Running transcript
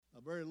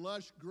a very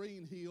lush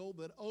green hill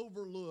that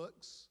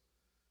overlooks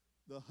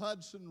the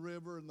Hudson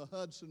River and the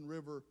Hudson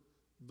River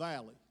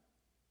Valley.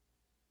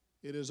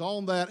 It is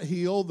on that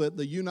hill that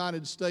the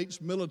United States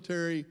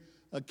Military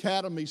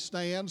Academy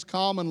stands,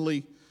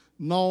 commonly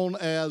known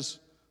as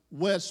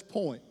West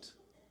Point.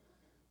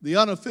 The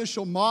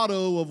unofficial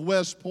motto of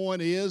West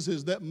Point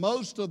is that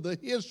most of the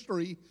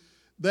history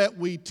that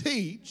we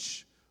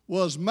teach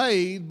was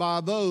made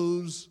by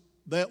those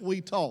that we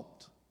taught.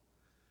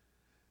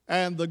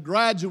 And the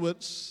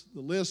graduates,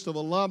 the list of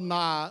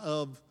alumni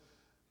of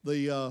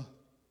the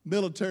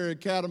military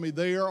academy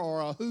there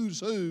are a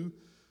who's who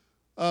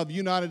of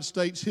United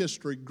States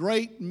history.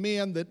 Great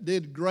men that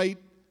did great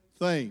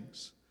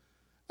things.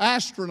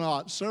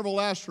 Astronauts, several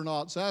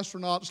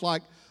astronauts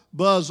like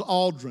Buzz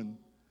Aldrin.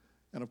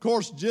 And of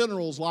course,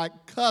 generals like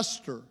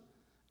Custer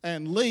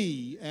and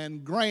Lee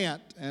and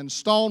Grant and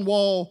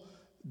Stonewall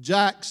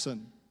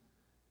Jackson.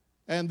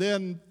 And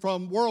then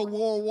from World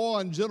War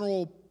I,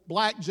 General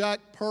Blackjack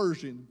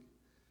Pershing.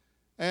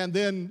 And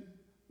then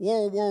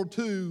World War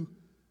II,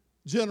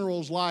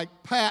 generals like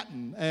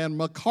Patton and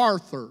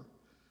MacArthur.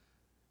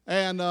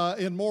 And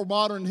in more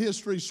modern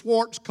history,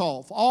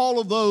 Schwarzkopf. All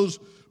of those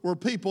were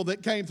people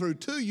that came through.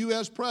 2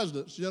 U.S.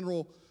 presidents,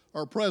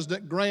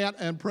 President Grant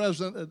and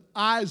President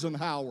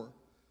Eisenhower,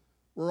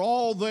 were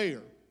all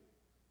there.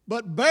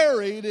 But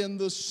buried in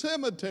the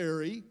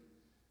cemetery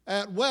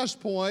at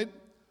West Point,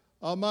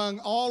 among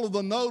all of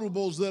the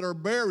notables that are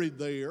buried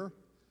there,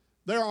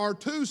 there are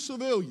 2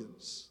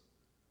 civilians,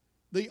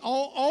 the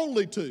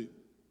only 2.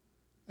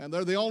 And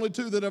they're the only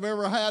 2 that have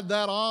ever had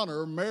that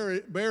honor,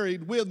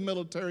 buried with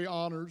military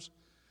honors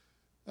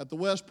at the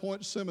West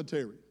Point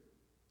Cemetery.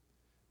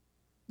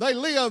 They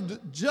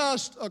lived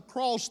just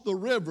across the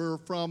river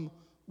from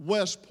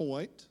West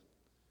Point.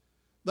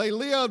 They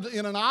lived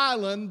in an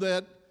island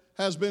that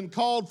has been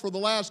called for the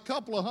last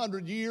couple of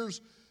hundred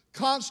years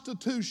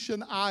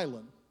Constitution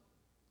Island.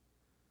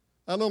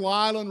 That little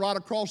island right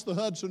across the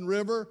Hudson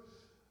River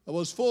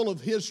was full of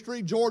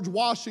history. George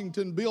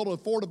Washington built a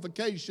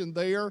fortification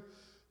there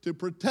to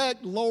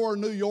protect lower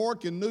New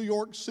York and New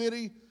York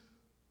City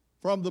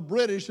from the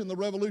British in the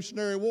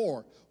Revolutionary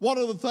War. One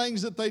of the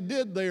things that they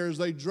did there is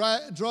they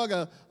drug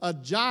a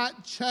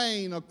giant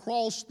chain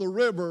across the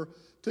river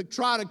to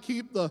try to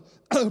keep the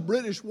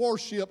British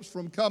warships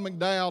from coming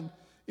down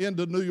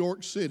into New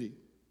York City.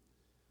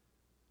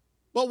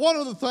 But one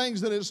of the things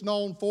that it's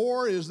known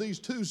for is these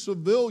 2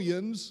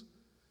 civilians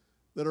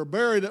that are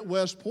buried at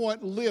West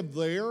Point lived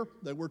there.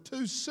 They were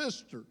 2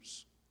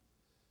 sisters.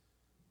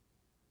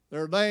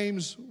 Their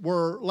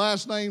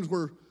last names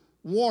were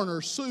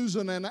Warner,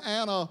 Susan and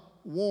Anna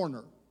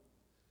Warner.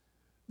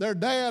 Their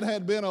dad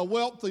had been a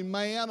wealthy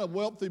man, a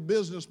wealthy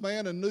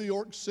businessman in New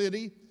York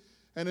City.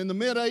 And in the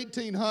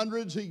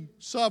mid-1800s, he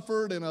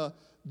suffered in a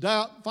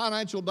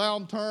financial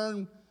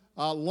downturn,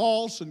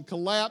 loss and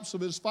collapse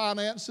of his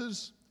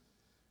finances.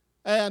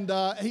 And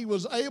he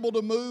was able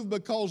to move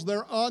because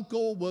their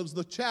uncle was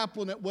the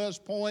chaplain at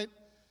West Point.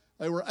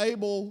 They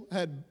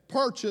had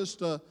purchased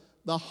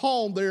the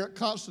home there at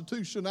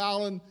Constitution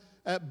Island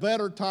at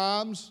better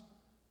times.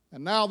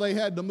 And now they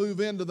had to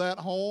move into that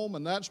home,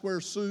 and that's where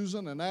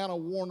Susan and Anna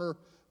Warner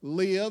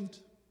lived.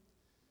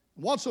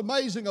 What's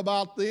amazing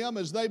about them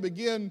is they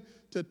begin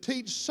to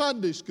teach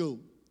Sunday school.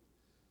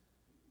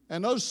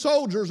 And those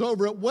soldiers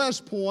over at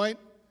West Point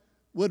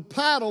would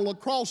paddle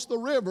across the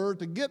river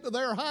to get to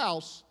their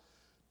house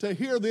to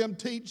hear them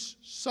teach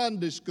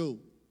Sunday school.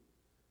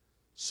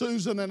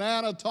 Susan and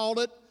Anna taught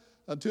it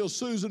until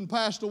Susan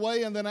passed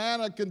away, and then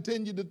Anna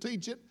continued to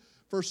teach it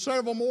for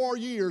several more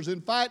years. In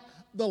fact,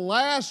 the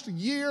last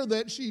year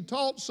that she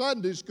taught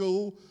Sunday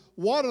school,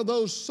 one of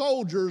those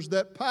soldiers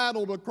that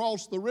paddled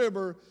across the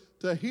river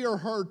to hear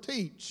her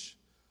teach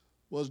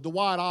was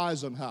Dwight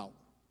Eisenhower.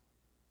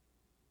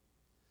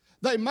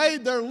 They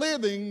made their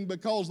living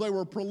because they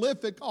were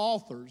prolific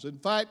authors. In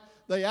fact,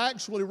 they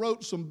actually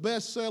wrote some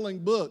best-selling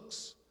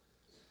books.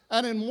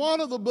 And in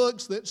one of the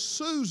books that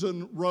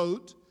Susan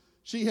wrote,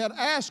 she had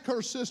asked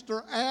her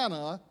sister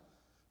Anna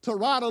to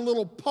write a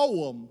little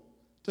poem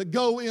to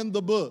go in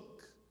the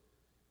book.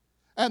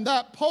 And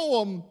that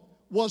poem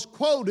was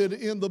quoted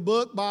in the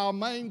book by a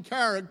main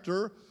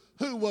character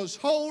who was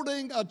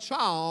holding a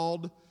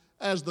child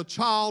as the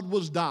child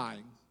was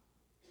dying.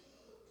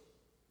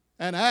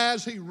 And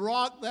as he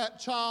rocked that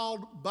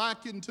child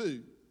back in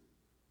two,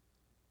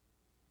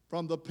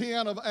 from the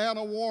pen of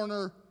Anna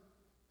Warner,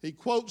 he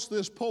quotes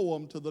this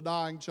poem to the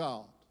dying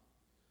child.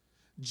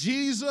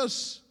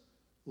 Jesus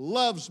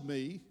loves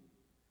me,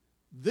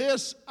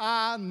 this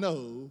I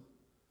know,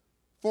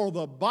 for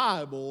the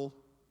Bible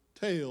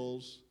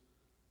tells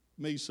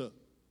me so.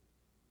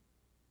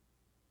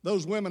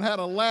 Those women had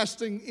a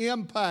lasting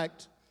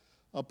impact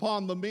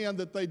upon the men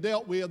that they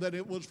dealt with, that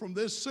it was from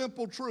this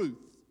simple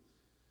truth.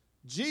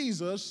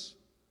 Jesus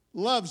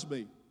loves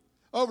me.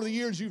 Over the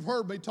years, you've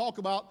heard me talk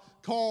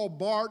about Karl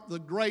Barth, the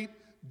great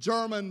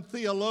German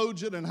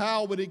theologian, and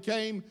how when he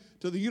came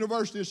to the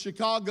University of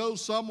Chicago,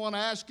 someone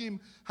asked him,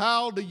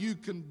 how do you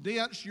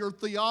condense your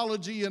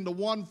theology into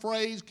one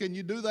phrase? Can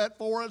you do that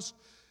for us?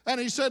 And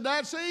he said,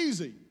 that's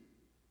easy.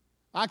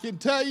 I can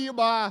tell you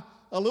by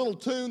a little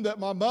tune that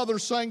my mother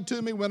sang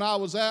to me when I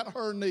was at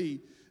her knee.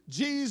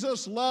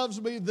 Jesus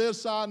loves me,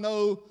 this I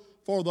know,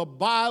 for the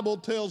Bible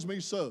tells me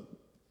so.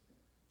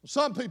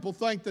 Some people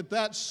think that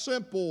that's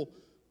simple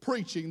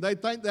preaching. They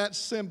think that's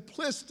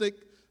simplistic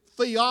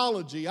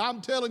theology.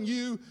 I'm telling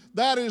you,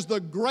 that is the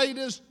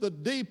greatest, the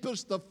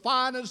deepest, the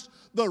finest,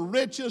 the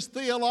richest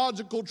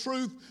theological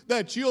truth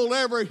that you'll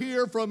ever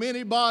hear from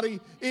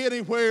anybody,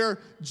 anywhere.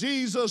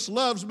 Jesus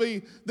loves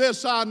me,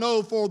 this I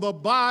know, for the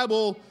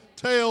Bible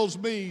tells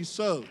me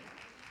so.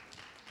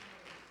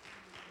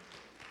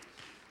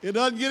 It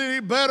doesn't get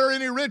any better,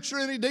 any richer,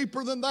 any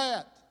deeper than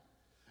that.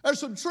 There's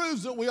some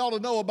truths that we ought to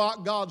know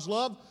about God's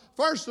love.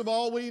 First of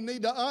all, we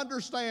need to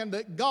understand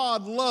that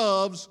God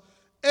loves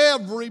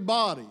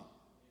everybody.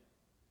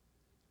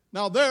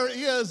 Now, there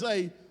is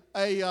a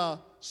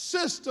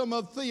system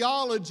of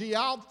theology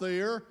out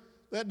there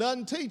that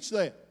doesn't teach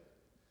that.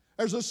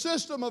 There's a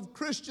system of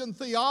Christian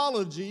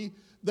theology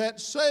that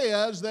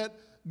says that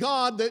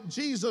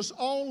Jesus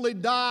only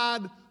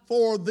died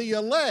for the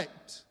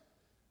elect.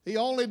 He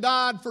only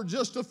died for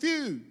just a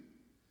few.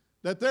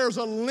 That there's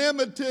a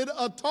limited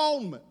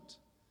atonement.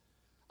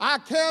 I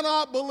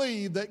cannot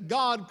believe that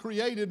God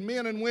created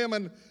men and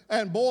women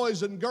and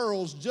boys and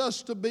girls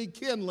just to be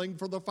kindling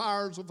for the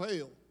fires of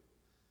hell.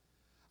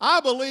 I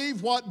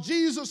believe what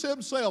Jesus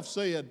himself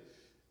said,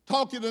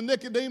 talking to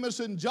Nicodemus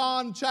in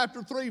John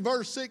chapter 3,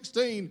 verse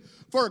 16,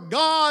 for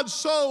God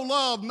so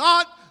loved,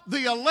 not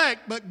the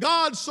elect, but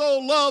God so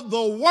loved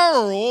the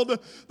world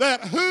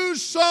that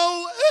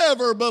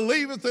whosoever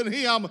believeth in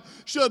him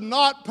should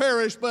not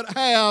perish but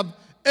have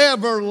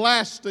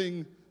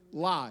everlasting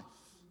life.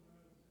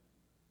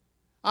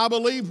 I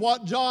believe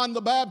what John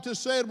the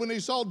Baptist said when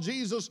he saw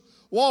Jesus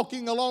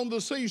walking along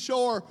the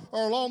seashore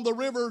or along the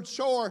river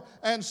shore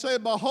and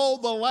said,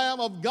 behold the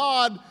Lamb of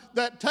God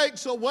that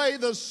takes away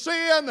the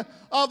sin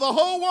of the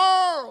whole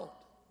world.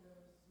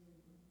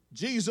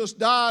 Jesus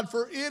died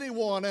for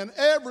anyone and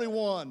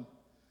everyone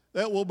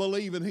that will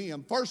believe in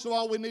him. First of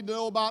all, we need to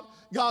know about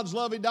God's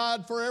love. He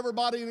died for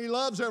everybody and he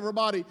loves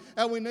everybody.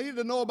 And we need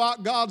to know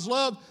about God's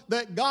love,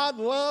 that God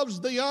loves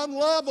the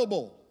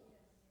unlovable.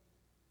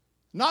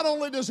 Not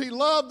only does he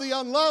love the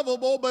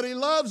unlovable, but he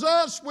loves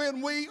us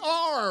when we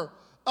are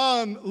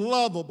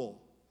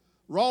unlovable.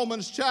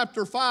 Romans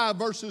chapter 5,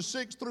 verses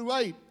 6 through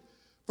 8.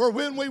 For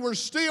when we were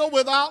still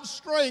without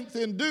strength,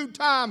 in due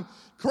time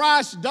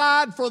Christ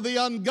died for the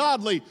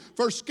ungodly.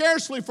 For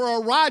scarcely for a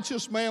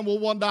righteous man will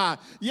one die.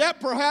 Yet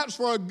perhaps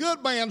for a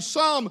good man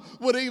some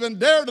would even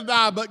dare to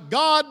die. But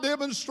God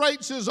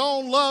demonstrates his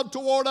own love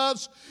toward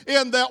us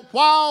in that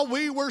while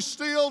we were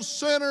still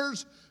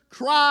sinners,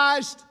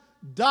 Christ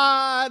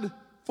died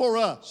for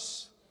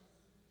us.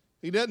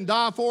 He didn't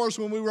die for us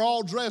when we were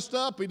all dressed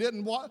up. He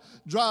didn't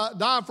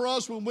die for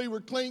us when we were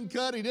clean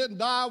cut. He didn't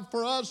die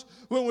for us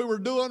when we were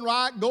doing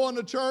right, going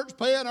to church,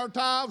 paying our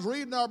tithes,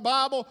 reading our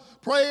Bible,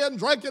 praying,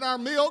 drinking our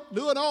milk,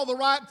 doing all the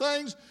right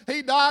things.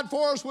 He died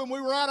for us when we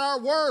were at our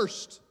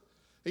worst.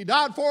 He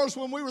died for us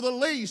when we were the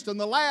least and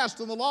the last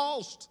and the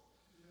lost.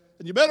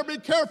 And you better be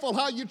careful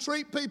how you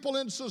treat people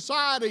in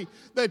society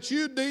that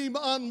you deem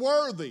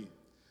unworthy.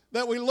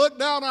 That we look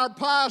down our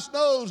pious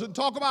nose and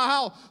talk about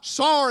how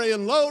sorry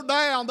and low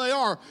down they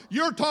are.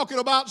 You're talking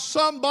about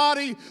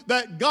somebody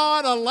that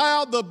God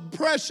allowed the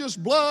precious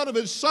blood of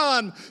his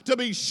Son to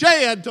be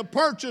shed to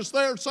purchase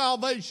their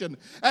salvation.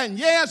 And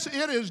yes,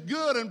 it is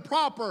good and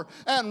proper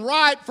and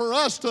right for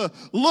us to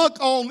look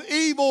on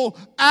evil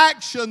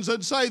actions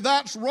and say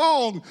that's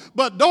wrong.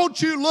 But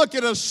don't you look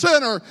at a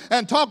sinner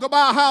and talk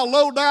about how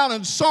low down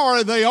and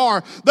sorry they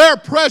are. They're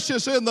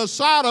precious in the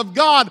sight of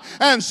God,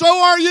 and so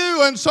are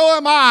you, and so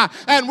am I.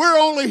 And we're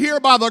only here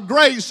by the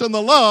grace and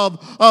the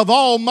love of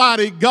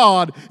Almighty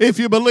God. If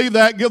you believe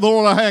that, give the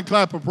Lord a hand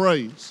clap of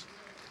praise.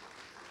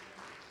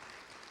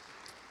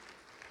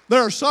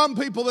 There are some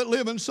people that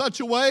live in such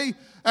a way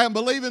and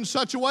believe in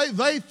such a way,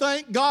 they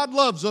think God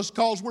loves us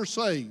because we're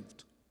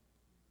saved.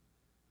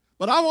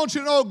 But I want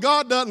you to know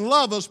God doesn't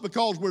love us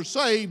because we're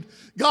saved.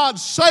 God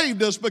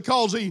saved us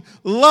because he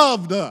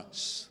loved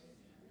us.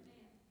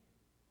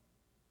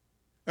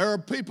 There are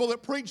people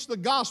that preach the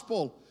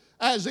gospel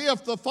as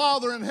if the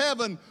Father in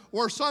heaven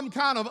were some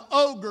kind of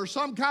ogre,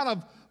 some kind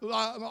of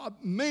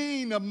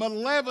mean,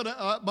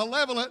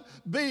 malevolent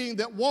being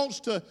that wants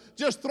to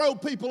just throw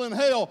people in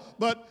hell.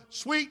 But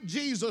sweet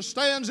Jesus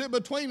stands in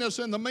between us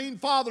and the mean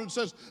Father and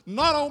says,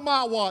 not on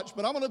my watch.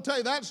 But I'm going to tell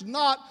you, that's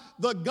not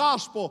the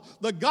gospel.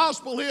 The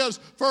gospel is,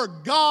 for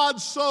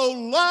God so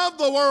loved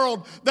the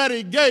world that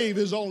he gave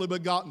his only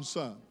begotten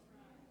Son.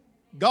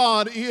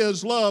 God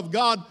is love.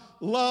 God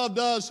loved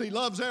us. He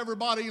loves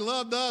everybody. He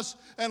loved us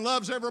and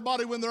loves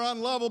everybody when they're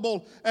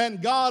unlovable. And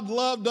God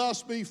loved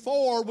us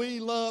before we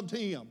loved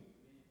him.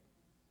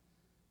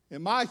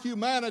 In my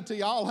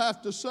humanity, I'll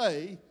have to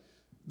say,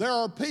 there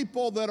are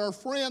people that are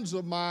friends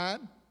of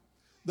mine.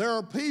 There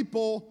are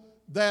people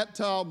that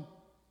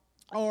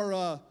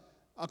are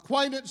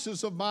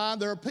acquaintances of mine.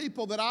 There are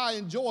people that I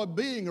enjoy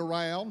being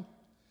around.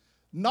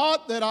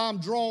 Not that I'm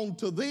drawn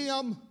to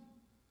them,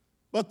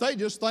 but they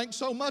just think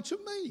so much of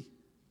me.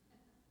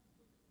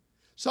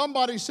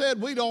 Somebody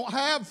said we don't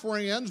have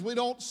friends, we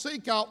don't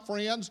seek out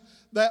friends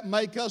that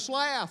make us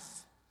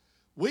laugh.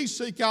 We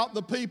seek out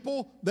the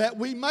people that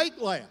we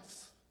make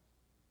laugh.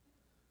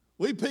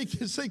 We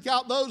seek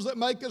out those that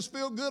make us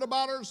feel good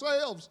about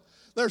ourselves.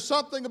 There's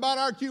something about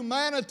our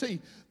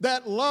humanity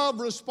that love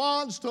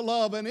responds to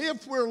love, and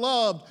if we're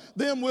loved,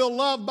 then we'll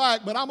love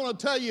back. But I'm going to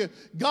tell you,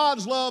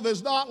 God's love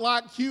is not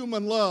like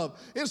human love.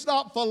 It's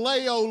not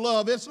phileo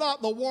love. It's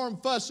not the warm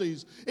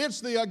fuzzies.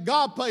 It's the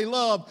agape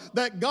love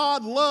that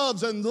God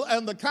loves, and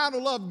the kind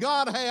of love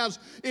God has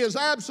is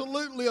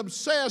absolutely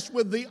obsessed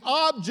with the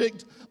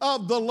object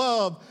of the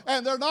love.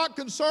 And they're not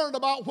concerned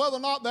about whether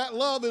or not that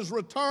love is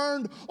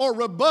returned or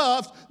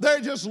rebuffed. They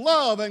just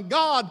love, and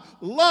God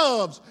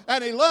loves,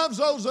 and He loves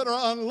those that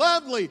are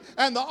unlovely.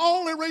 And the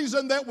only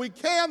reason that we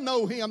can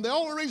know Him, the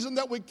only reason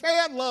that we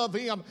can love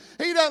Him,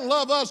 He doesn't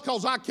love us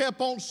because I kept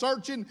on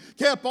searching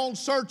till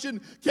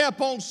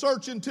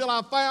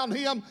I found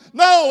Him.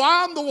 No,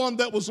 I'm the one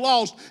that was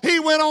lost. He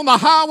went on the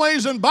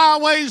highways and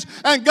byways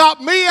and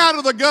got me out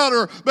of the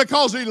gutter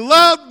because He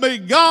loved me.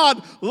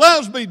 God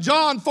loves me.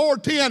 John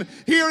 4:10,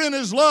 herein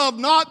is love,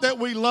 not that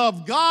we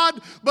love God,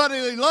 but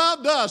He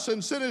loved us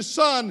and sent His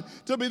Son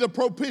to be the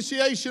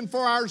propitiation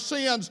for our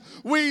sins.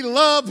 We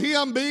love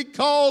Him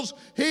because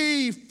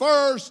He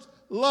first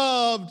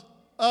loved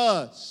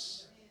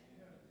us.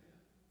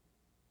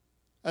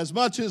 As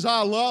much as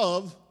I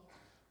love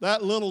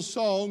that little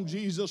song,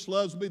 Jesus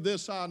loves me,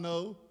 this I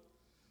know,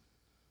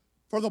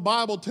 for the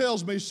Bible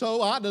tells me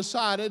so, I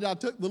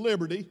took the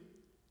liberty.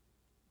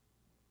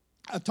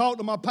 I talked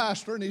to my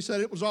pastor and he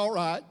said it was all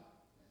right.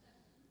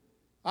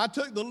 I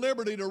took the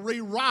liberty to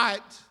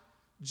rewrite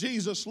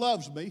Jesus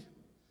loves me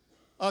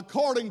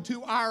according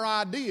to our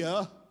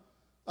idea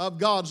of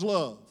God's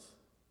love.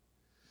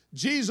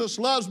 Jesus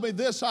loves me,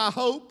 this I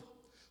hope,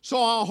 so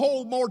I'll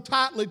hold more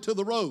tightly to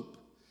the rope.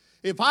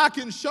 If I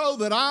can show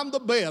that I'm the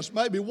best,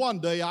 maybe one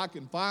day I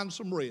can find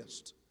some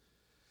rest.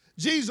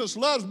 Jesus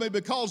loves me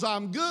because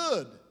I'm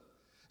good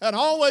and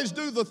always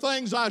do the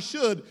things I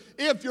should.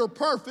 If you're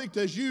perfect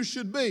as you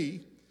should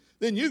be,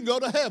 then you can go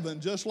to heaven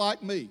just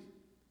like me.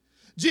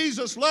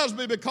 Jesus loves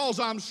me because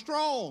I'm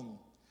strong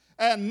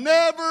and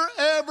never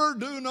ever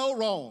do no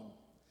wrong.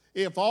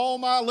 If all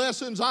my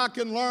lessons I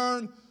can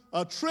learn,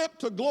 a trip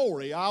to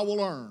glory I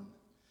will earn.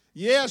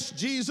 Yes,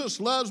 Jesus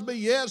loves me.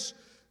 Yes,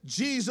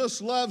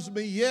 Jesus loves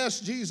me. Yes,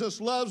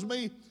 Jesus loves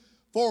me,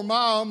 for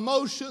my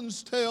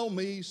emotions tell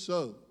me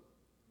so.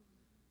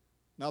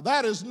 Now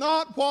that is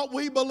not what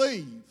we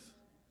believe,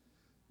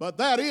 but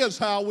that is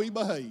how we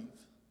behave.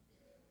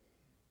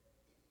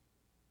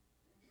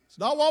 It's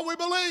not what we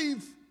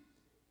believe,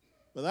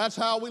 but that's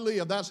how we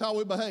live. That's how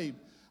we behave.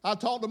 I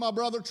talked to my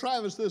brother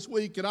Travis this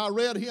week, and I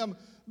read him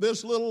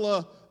this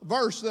little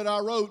verse that I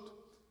wrote.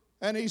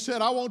 And he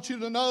said, I want you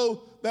to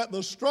know that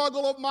the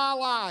struggle of my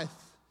life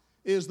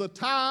is the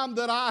time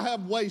that I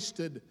have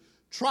wasted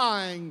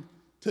trying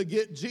to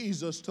get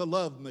Jesus to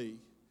love me,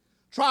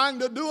 trying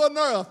to do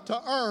enough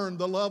to earn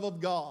the love of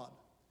God.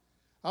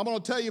 I'm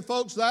going to tell you,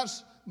 folks, that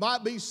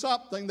might be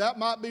something, that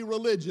might be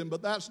religion,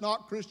 but that's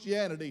not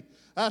Christianity.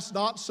 That's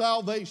not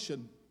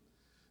salvation.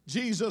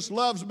 Jesus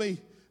loves me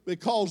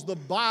because the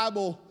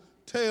Bible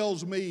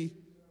tells me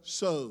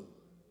so.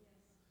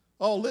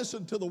 Oh,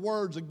 listen to the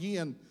words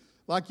again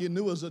like you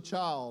knew as a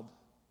child.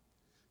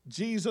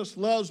 Jesus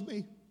loves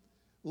me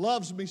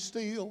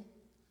still,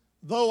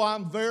 though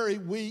I'm very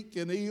weak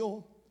and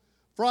ill.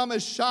 From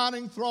His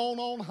shining throne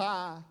on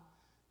high,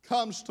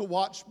 comes to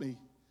watch me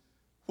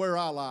where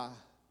I lie.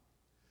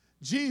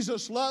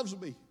 Jesus loves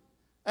me,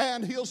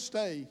 and He'll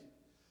stay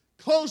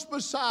close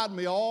beside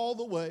me all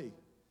the way.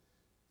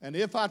 And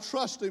if I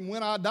trust Him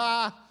when I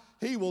die,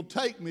 He will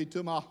take me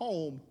to my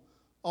home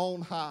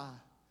on high.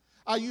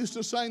 I used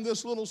to sing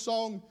this little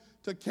song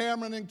to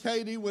Cameron and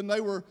Katie when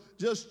they were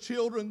just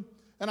children,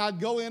 and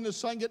I'd go in to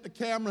sing it to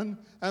Cameron,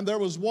 and there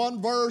was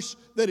one verse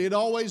that he'd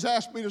always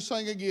ask me to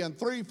sing again,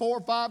 3,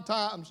 4, 5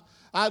 times.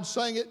 I'd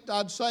sing it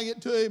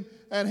to him,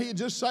 and he'd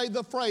just say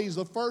the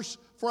first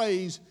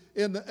phrase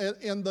in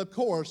the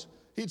chorus.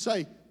 He'd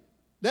say,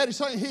 Daddy,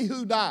 sing He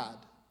Who Died.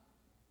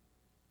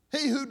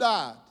 He who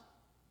died.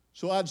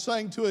 So I'd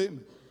sing to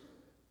him,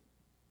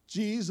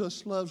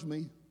 Jesus loves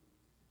me,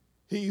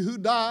 He who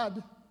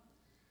died,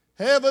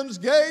 heaven's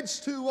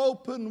gates to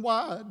open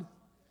wide.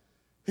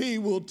 He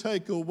will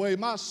take away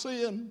my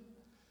sin.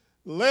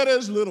 Let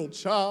His little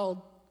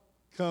child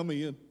come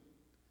in.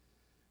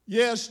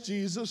 Yes,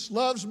 Jesus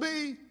loves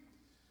me.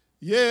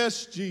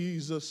 Yes,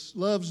 Jesus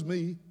loves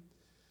me.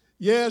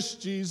 Yes,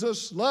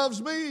 Jesus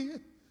loves me,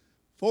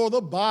 for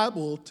the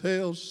Bible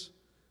tells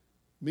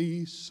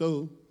me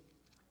so.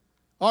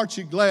 Aren't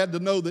you glad to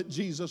know that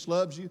Jesus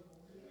loves you?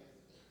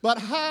 But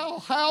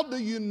how do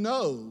you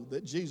know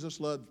that Jesus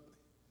loves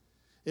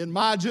you? In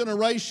my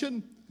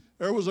generation,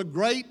 there was a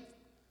great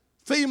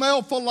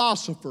female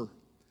philosopher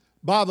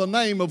by the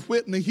name of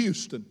Whitney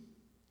Houston.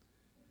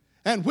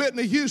 And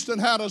Whitney Houston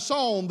had a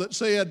song that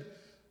said,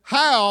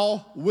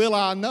 how will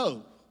I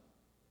know?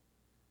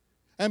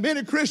 And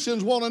many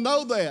Christians want to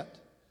know that.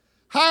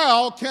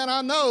 How can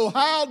I know?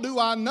 How do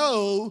I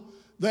know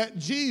that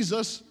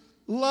Jesus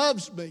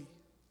loves me?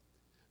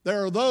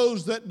 There are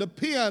those that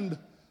depend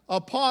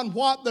upon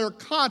what their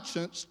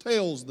conscience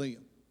tells them.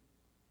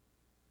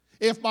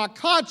 If my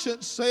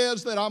conscience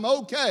says that I'm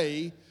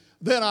okay,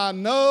 then I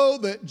know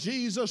that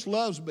Jesus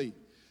loves me.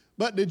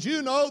 But did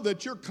you know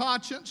that your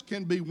conscience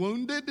can be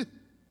wounded?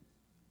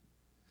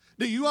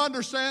 Do you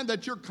understand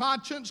that your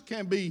conscience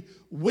can be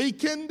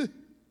weakened?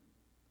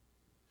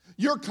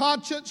 Your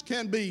conscience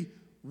can be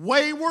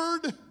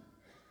wayward.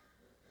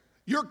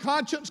 Your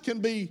conscience can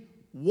be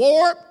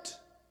warped.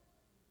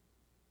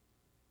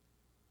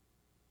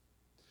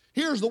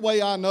 Here's the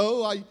way I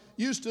know. I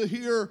used to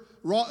hear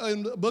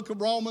in the book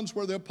of Romans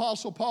where the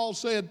Apostle Paul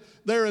said,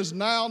 there is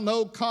now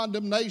no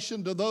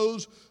condemnation to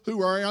those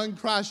who are in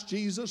Christ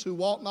Jesus, who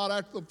walk not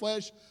after the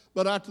flesh,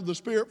 but after the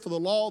Spirit. For the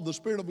law of the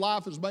Spirit of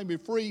life has made me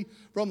free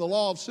from the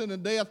law of sin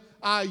and death.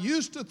 I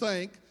used to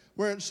think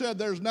where it said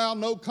there's now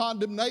no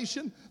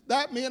condemnation,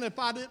 that meant if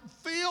I didn't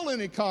feel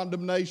any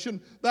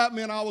condemnation, that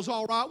meant I was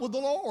all right with the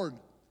Lord.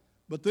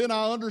 But then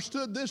I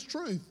understood this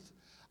truth.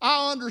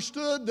 I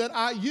understood that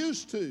I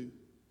used to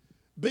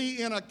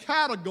be in a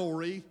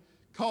category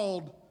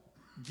called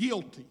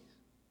guilty.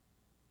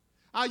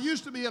 I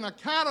used to be in a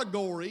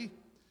category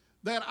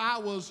that I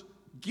was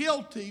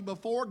guilty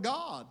before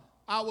God.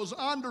 I was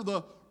under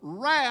the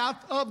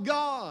wrath of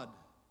God.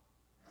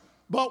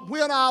 But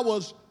when I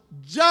was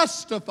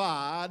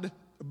justified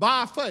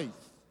by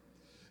faith,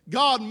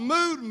 God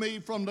moved me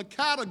from the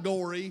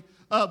category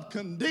of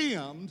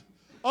condemned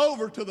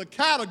over to the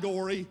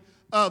category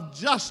of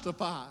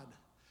justified.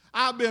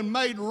 I've been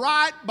made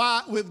right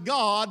with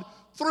God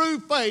through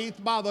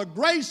faith by the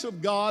grace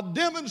of God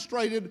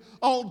demonstrated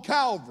on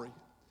Calvary.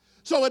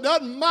 So it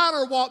doesn't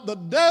matter what the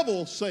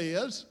devil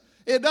says.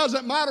 It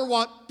doesn't matter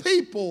what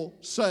people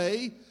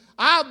say.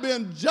 I've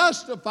been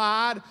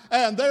justified,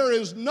 and there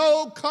is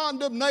no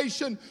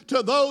condemnation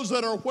to those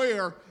that are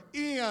where?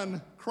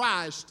 In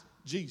Christ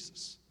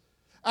Jesus.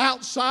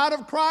 Outside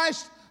of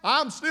Christ,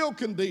 I'm still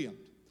condemned.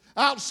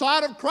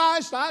 Outside of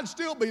Christ, I'd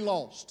still be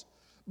lost.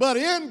 But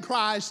in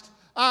Christ,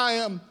 I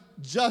am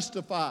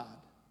justified.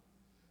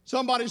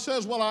 Somebody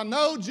says, well, I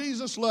know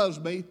Jesus loves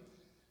me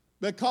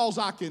because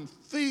I can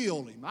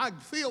feel Him. I can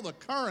feel the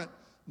current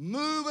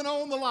moving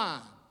on the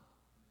line.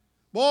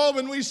 Boy,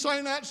 when we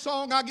sing that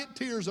song, I get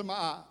tears in my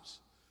eyes.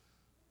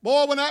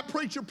 Boy, when that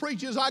preacher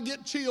preaches, I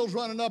get chills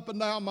running up and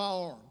down my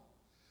arm.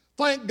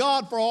 Thank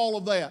God for all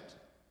of that.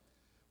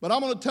 But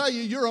I'm going to tell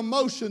you, your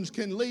emotions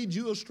can lead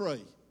you astray.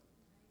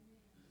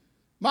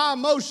 My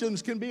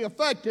emotions can be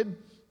affected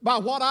by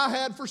what I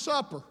had for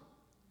supper.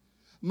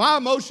 My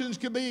emotions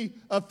can be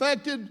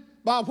affected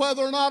by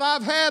whether or not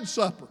I've had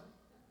supper.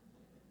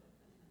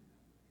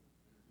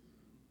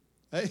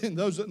 And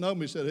those that know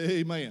me said,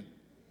 amen.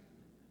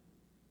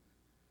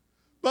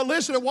 But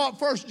listen to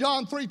what 1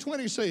 John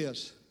 3:20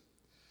 says.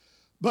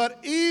 But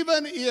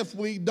even if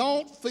we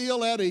don't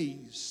feel at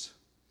ease,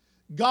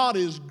 God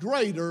is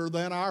greater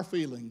than our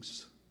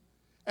feelings,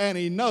 and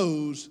He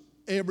knows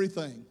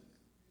everything.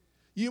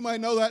 You may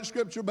know that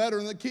scripture better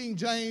than the King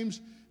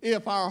James.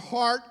 If our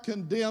heart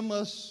condemn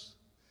us,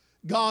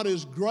 God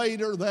is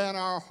greater than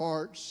our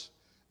hearts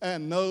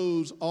and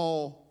knows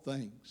all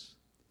things.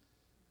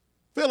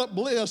 Philip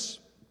Bliss,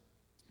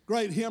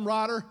 great hymn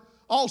writer,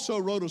 also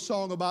wrote a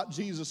song about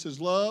Jesus'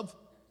 love,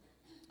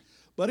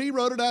 but he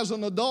wrote it as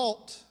an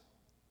adult.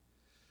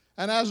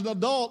 And as an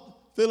adult,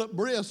 Philip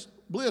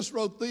Bliss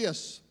wrote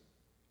this: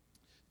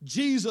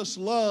 Jesus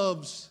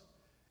loves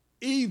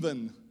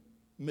even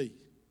me.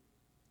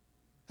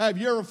 Have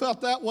you ever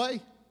felt that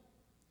way?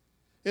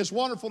 It's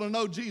wonderful to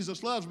know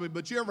Jesus loves me,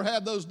 but you ever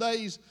had those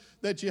days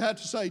that you had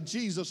to say,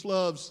 Jesus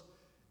loves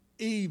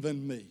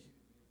even me?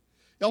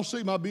 Y'all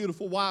see my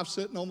beautiful wife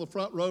sitting on the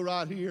front row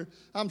right here?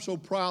 I'm so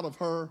proud of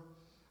her.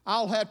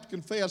 I'll have to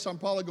confess, I'm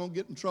probably going to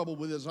get in trouble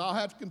with this. I'll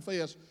have to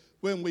confess,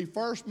 when we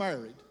first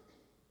married,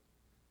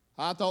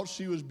 I thought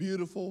she was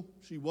beautiful.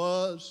 She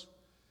was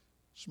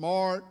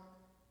smart,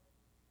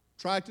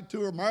 attracted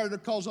to her, married her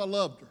because I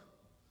loved her.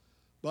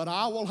 But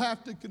I will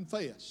have to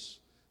confess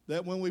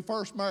that when we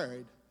first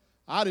married,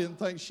 I didn't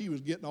think she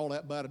was getting all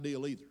that bad a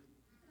deal either.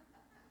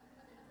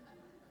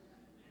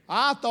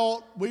 I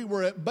thought we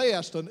were at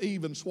best an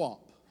even swap.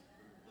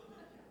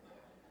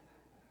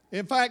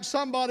 In fact,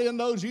 somebody in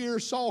those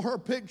years saw her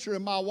picture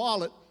in my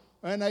wallet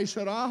and they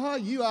said,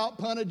 you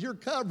outpunted your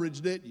coverage,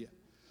 didn't you?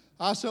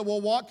 I said,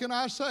 well, what can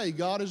I say?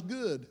 God is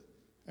good.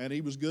 And He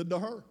was good to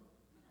her.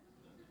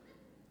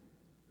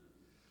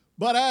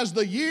 But as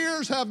the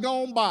years have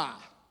gone by,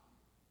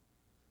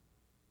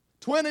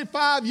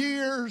 25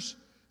 years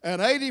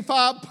and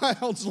 85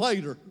 pounds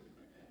later.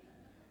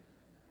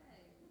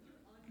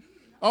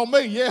 Oh,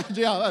 me,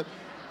 yeah.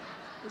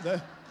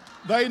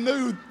 They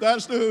knew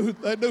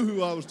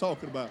who I was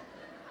talking about.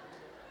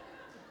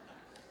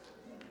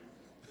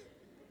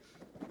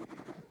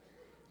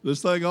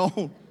 This thing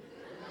on.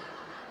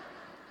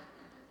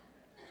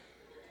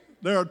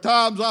 There are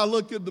times I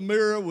look in the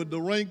mirror with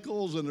the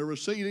wrinkles and the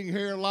receding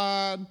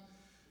hairline,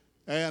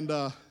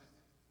 and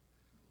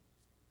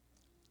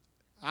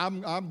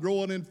I'm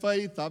growing in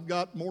faith. I've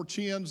got more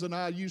chins than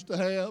I used to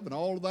have and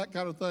all of that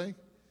kind of thing.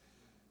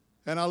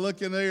 And I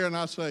look in there and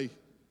I say,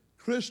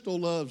 Crystal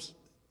loves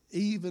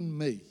even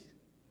me.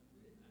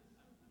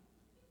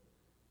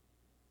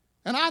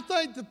 And I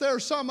think that there are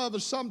some of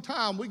us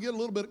sometime we get a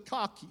little bit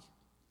cocky.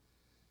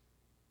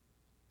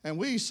 And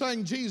we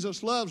sing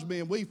Jesus loves me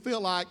and we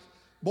feel like,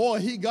 boy,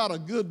 he got a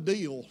good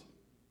deal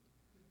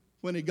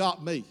when he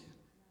got me.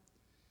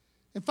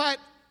 In fact,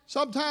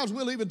 sometimes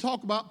we'll even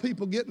talk about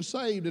people getting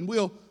saved, and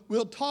we'll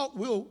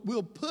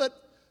put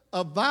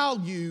a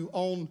value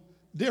on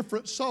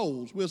different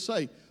souls. We'll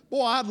say,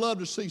 boy, I'd love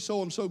to see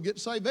so-and-so get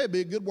saved. They'd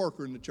be a good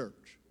worker in the church.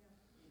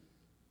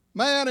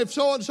 Man, if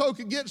so-and-so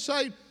could get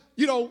saved,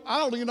 I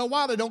don't even know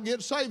why they don't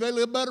get saved. They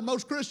live better than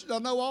most Christians I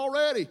know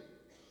already.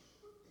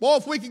 Boy,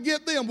 if we could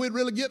get them, we'd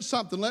really get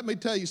something. Let me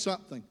tell you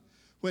something.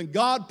 When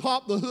God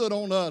popped the hood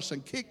on us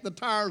and kicked the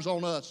tires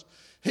on us,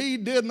 he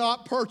did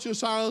not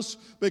purchase us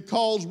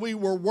because we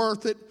were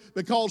worth it,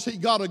 because he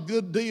got a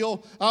good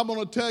deal. I'm going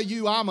to tell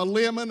you, I'm a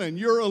lemon and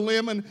you're a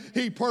lemon.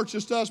 He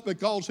purchased us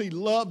because he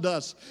loved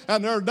us.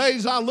 And there are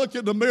days I look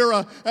in the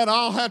mirror and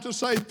I'll have to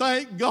say,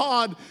 thank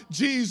God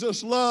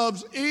Jesus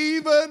loves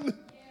even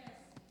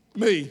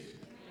me.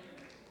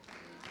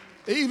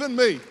 Even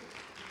me.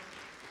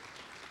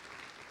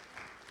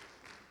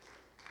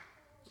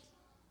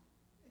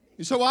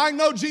 You say, well, I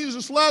know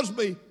Jesus loves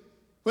me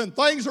when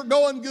things are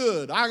going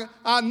good.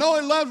 I know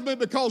he loves me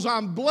because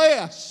I'm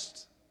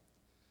blessed.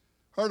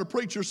 Heard a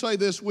preacher say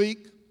this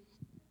week,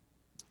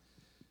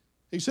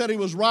 he said he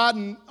was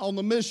riding on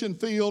the mission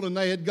field and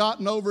they had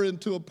gotten over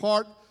into a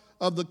part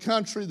of the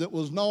country that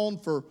was known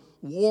for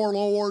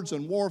warlords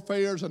and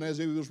warfares, and as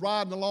he was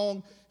riding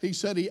along, he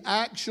said he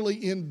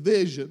actually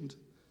envisioned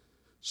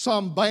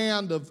some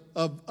band of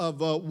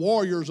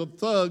warriors, of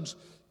thugs,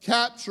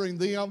 capturing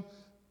them,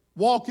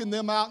 walking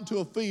them out into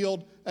a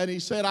field, and he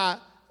said,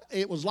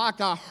 it was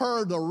like I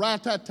heard the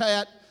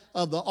rat-tat-tat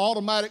of the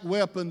automatic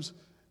weapons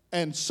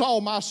and saw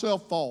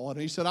myself fall. And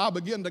he said, I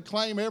began to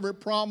claim every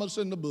promise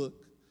in the book.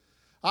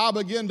 I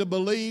began to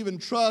believe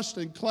and trust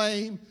and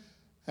claim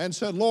and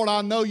said, Lord,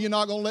 I know you're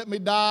not going to let me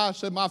die. I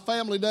said, my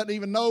family doesn't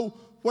even know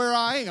where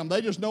I am.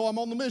 They just know I'm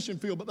on the mission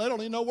field, but they don't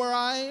even know where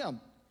I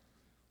am.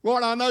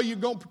 Lord, I know you're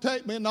going to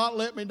protect me and not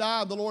let me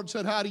die. The Lord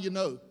said, how do you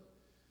know?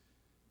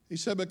 He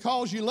said,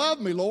 because you love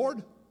me,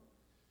 Lord.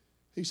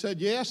 He said,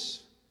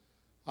 yes,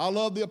 I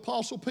love the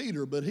Apostle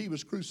Peter, but he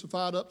was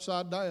crucified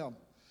upside down.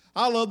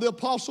 I love the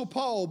Apostle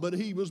Paul, but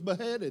he was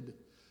beheaded.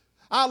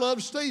 I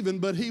love Stephen,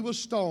 but he was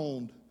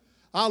stoned.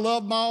 I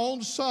love my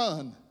own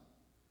son,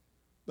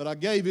 but I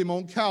gave him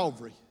on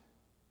Calvary.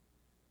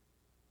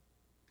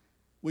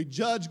 We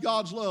judge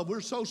God's love. We're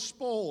so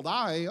spoiled.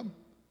 I am.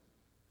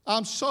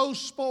 I'm so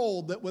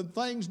spoiled that when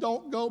things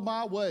don't go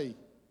my way,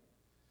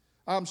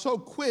 I'm so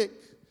quick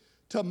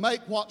to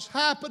make what's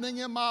happening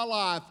in my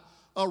life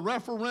a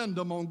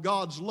referendum on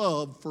God's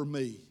love for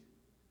me.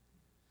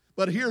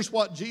 But here's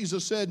what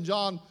Jesus said in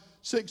John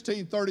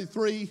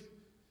 16:33.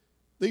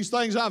 These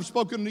things I've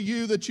spoken to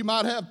you that you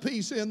might have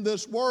peace in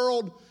this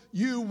world.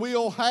 You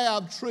will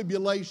have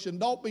tribulation.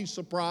 Don't be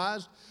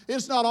surprised.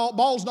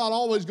 Ball's not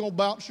always going to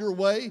bounce your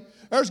way.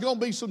 There's going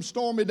to be some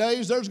stormy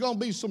days. There's going to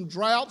be some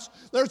droughts.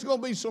 There's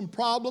going to be some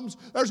problems.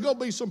 There's going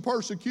to be some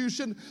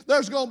persecution.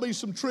 There's going to be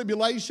some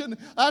tribulation.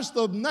 That's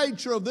the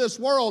nature of this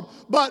world.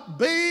 But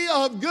be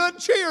of good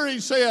cheer, he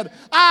said.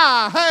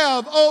 I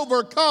have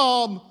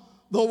overcome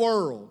the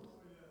world.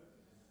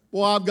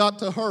 Well, I've got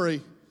to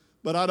hurry,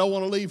 but I don't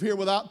want to leave here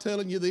without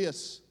telling you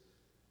this.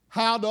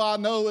 How do I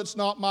know it's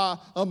not my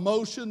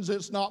emotions,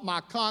 it's not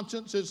my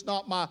conscience, it's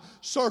not my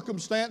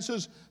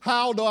circumstances?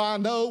 How do I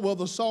know? Well,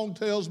 the song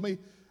tells me,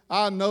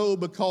 I know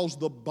because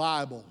the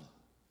Bible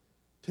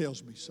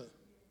tells me so.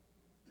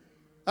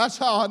 That's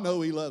how I know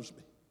he loves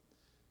me.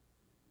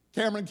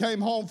 Cameron came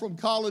home from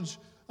college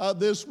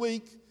this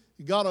week.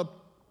 He got a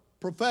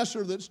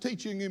professor that's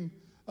teaching him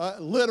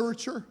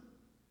literature.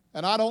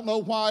 And I don't know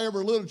why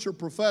every literature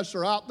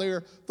professor out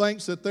there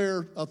thinks that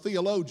they're a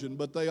theologian,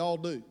 but they all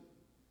do.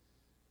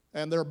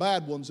 And they're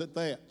bad ones at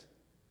that.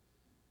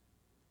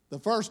 The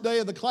first day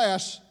of the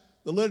class,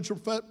 the literature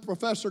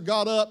professor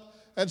got up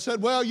and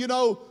said, well,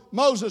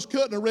 Moses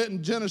couldn't have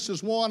written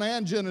Genesis 1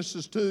 and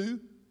Genesis 2.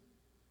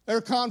 They're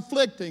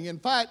conflicting. In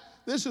fact,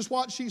 this is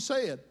what she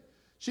said.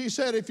 She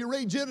said, if you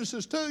read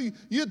Genesis 2,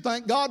 you'd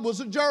think God was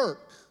a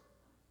jerk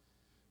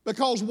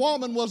because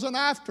woman was an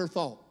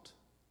afterthought,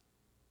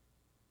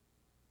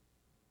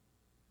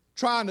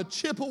 trying to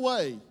chip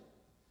away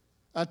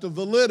at the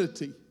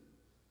validity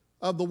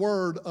of the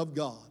Word of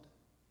God.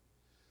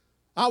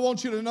 I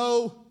want you to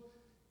know,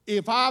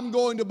 if I'm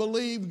going to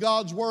believe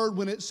God's Word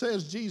when it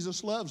says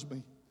Jesus loves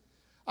me,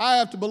 I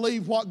have to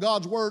believe what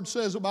God's Word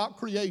says about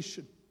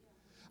creation.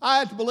 I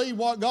have to believe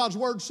what God's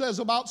Word says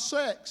about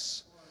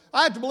sex.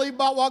 I have to believe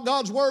about what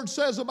God's Word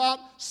says about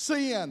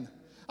sin.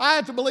 I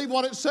have to believe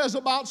what it says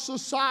about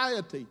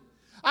society.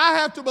 I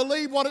have to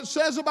believe what it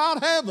says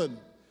about heaven.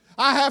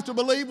 I have to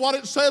believe what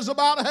it says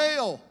about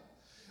hell.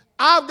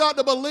 I've got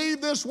to believe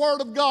this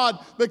Word of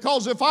God,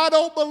 because if I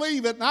don't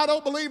believe it, and I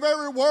don't believe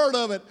every word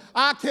of it,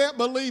 I can't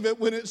believe it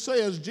when it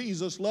says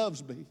Jesus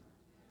loves me.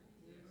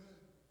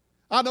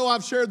 I know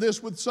I've shared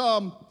this with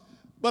some,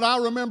 but I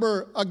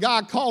remember a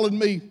guy calling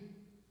me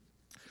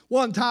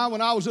one time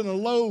when I was in a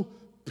low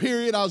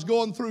period. I was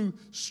going through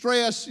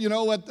stress,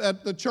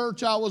 at the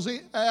church I was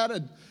at.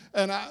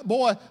 And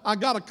I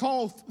got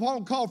a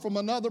phone call from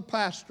another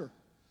pastor.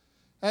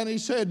 And he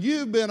said,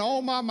 "You've been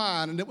on my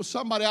mind." And it was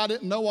somebody I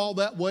didn't know all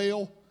that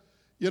well,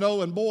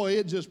 and boy,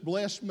 it just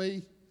blessed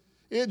me.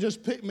 It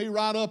just picked me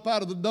right up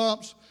out of the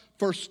dumps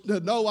to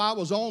know I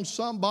was on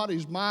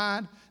somebody's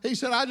mind. He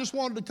said, "I just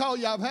wanted to call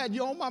you. I've had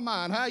you on my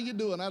mind. How you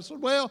doing?" I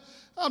said, "Well,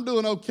 I'm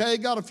doing okay.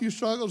 Got a few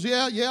struggles."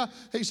 Yeah.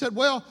 He said,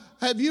 "Well,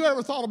 have you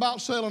ever thought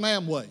about selling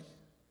Amway?"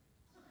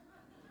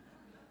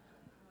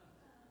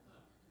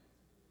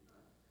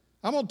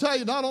 I'm going to tell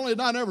you, not only did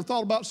I never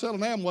thought about selling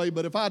Amway,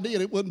 but if I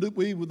did, it wouldn't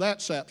be with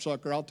that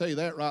sapsucker. I'll tell you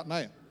that right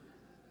now.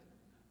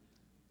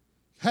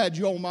 Had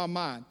you on my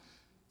mind.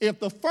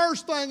 If the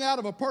first thing out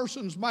of a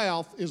person's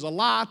mouth is a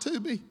lie to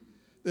me,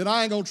 then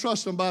I ain't going to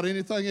trust them about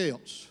anything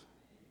else.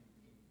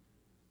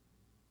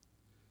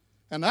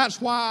 And that's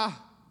why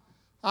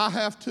I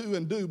have to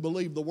and do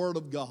believe the Word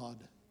of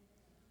God.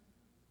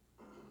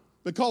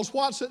 Because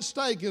what's at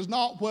stake is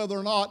not whether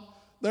or not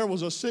there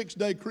was a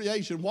 6-day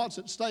creation. What's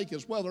at stake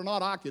is whether or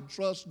not I can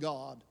trust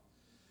God.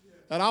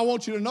 And I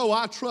want you to know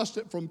I trust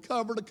it from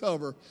cover to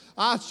cover.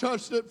 I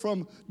trust it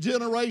from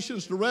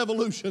generations to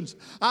revolutions.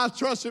 I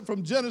trust it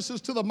from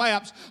Genesis to the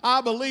maps. I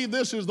believe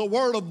this is the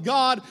Word of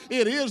God.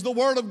 It is the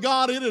Word of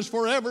God. It is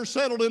forever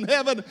settled in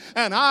heaven.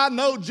 And I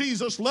know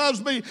Jesus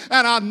loves me,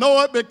 and I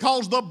know it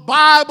because the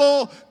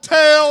Bible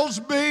tells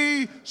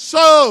me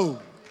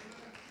so.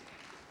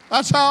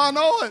 That's how I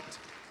know it.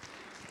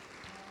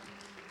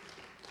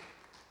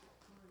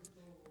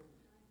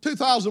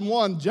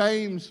 2001,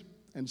 James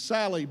and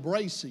Sally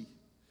Bracey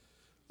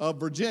of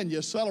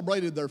Virginia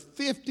celebrated their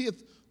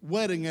 50th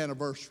wedding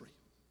anniversary.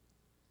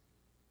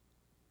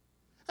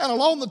 And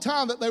along the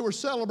time that they were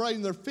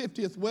celebrating their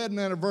 50th wedding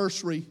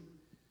anniversary,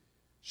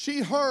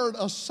 she heard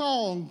a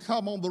song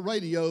come on the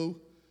radio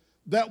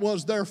that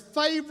was their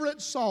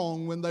favorite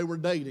song when they were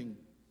dating.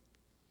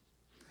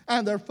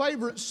 And their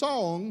favorite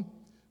song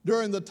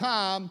during the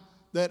time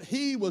that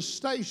he was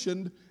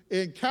stationed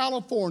in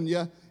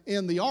California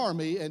in the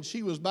Army, and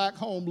she was back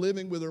home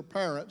living with her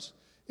parents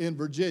in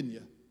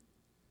Virginia.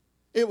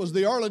 It was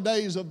the early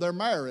days of their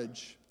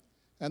marriage,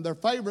 and their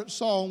favorite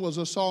song was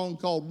a song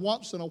called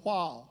 "Once in a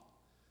While."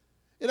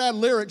 It had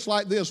lyrics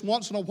like this: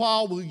 "Once in a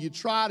while, will you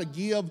try to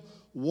give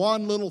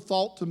one little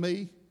thought to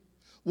me?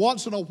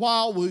 Once in a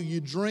while, will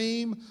you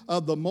dream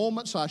of the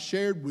moments I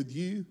shared with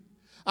you?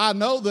 I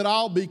know that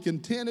I'll be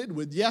contented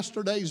with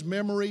yesterday's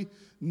memory,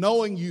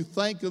 knowing you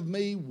think of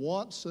me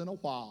once in a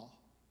while."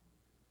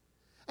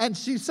 And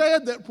she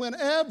said that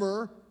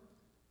whenever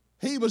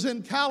he was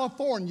in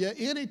California,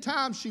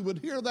 anytime she would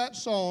hear that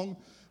song,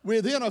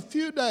 within a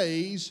few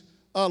days,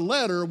 a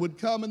letter would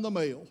come in the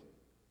mail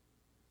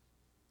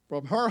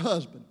from her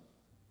husband.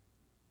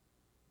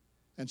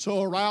 And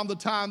so around the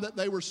time that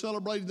they were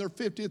celebrating their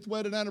 50th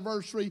wedding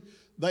anniversary,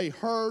 they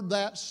heard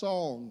that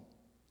song.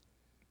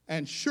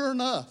 And sure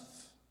enough,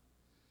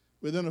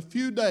 within a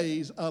few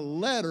days, a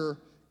letter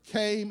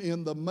came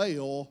in the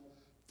mail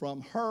from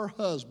her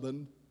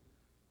husband,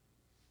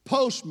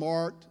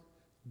 postmarked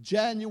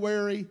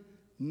January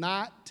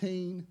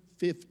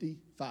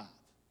 1955.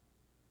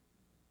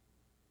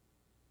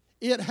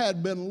 It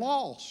had been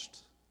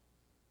lost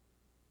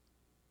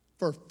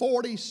for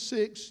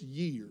 46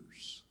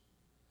 years.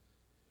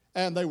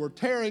 And they were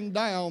tearing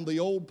down the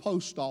old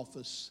post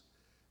office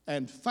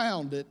and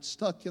found it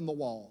stuck in the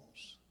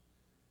walls.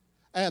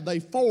 And they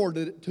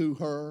forwarded it to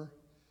her,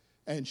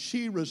 and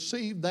she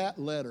received that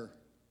letter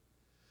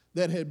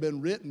that had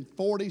been written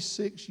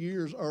 46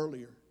 years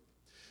earlier.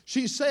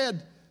 She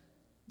said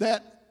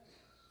that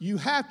you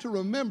have to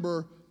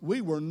remember we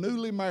were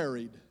newly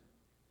married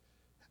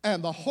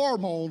and the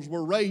hormones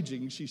were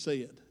raging, she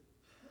said.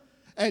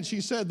 And she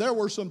said there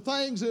were some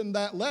things in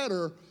that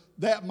letter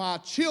that my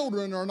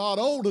children are not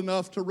old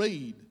enough to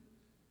read.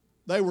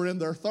 They were in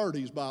their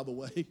 30s, by the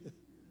way.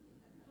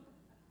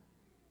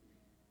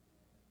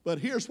 But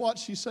here's what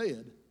she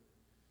said.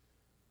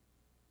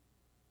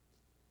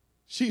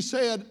 She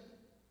said,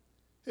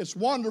 "It's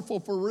wonderful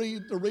to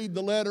read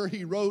the letter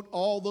he wrote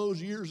all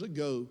those years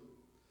ago,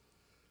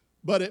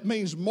 but it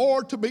means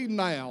more to me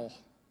now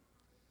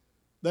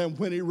than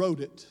when he wrote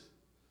it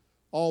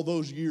all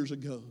those years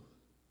ago.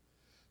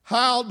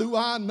 How do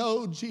I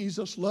know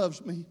Jesus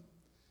loves me?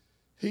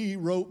 He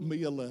wrote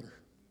me a letter."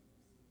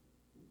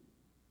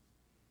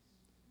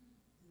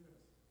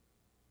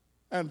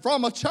 And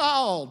from a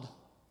child,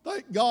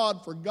 thank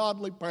God for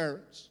godly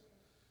parents,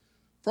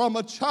 from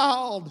a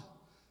child,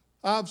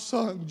 I've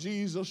sung,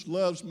 "Jesus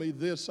loves me,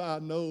 this I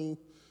know,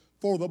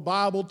 for the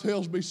Bible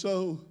tells me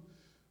so."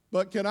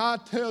 But can I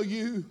tell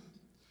you,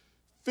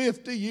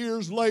 50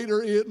 years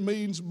later, it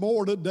means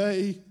more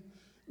today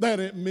than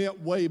it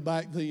meant way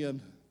back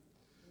then.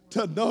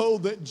 To know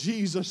that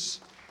Jesus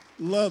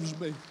loves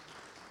me.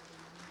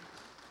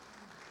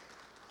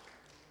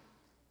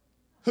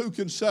 Who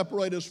can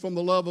separate us from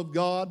the love of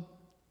God?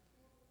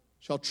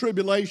 Shall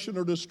tribulation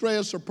or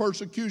distress or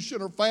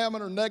persecution or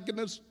famine or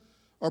nakedness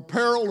or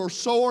peril or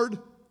sword?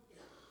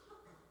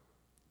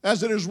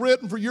 As it is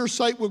written, for your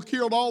sake we're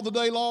killed all the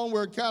day long,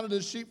 we're accounted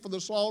as sheep for the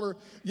slaughter.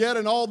 Yet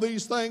in all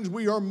these things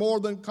we are more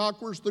than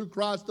conquerors through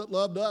Christ that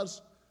loved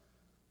us.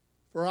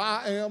 For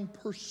I am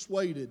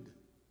persuaded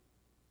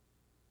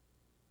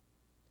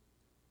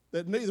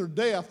that neither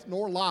death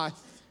nor life,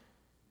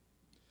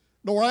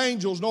 nor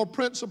angels, nor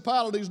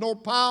principalities, nor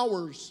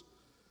powers,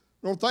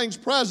 nor things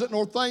present,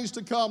 nor things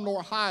to come,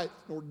 nor height,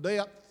 nor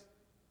depth,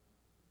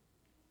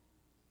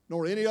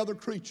 nor any other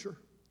creature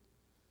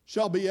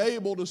shall be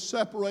able to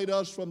separate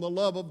us from the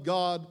love of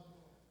God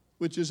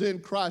which is in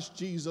Christ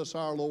Jesus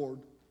our Lord.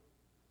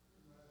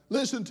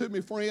 Listen to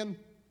me, friend.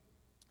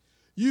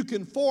 You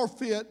can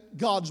forfeit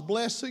God's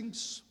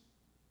blessings.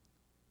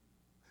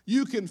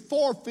 You can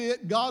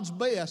forfeit God's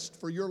best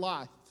for your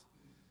life.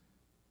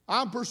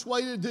 I'm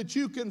persuaded that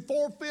you can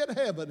forfeit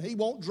heaven. He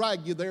won't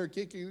drag you there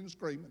kicking and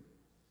screaming.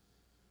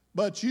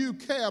 But you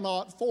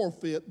cannot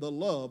forfeit the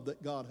love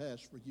that God has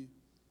for you.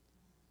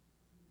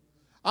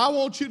 I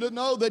want you to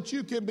know that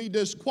you can be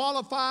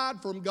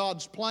disqualified from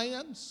God's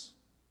plans,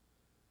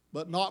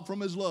 but not from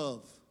His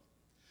love.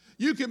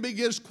 You can be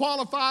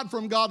disqualified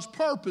from God's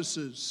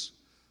purposes,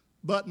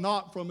 but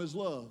not from His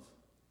love.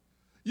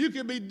 You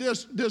can be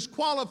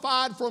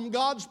disqualified from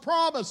God's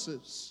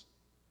promises,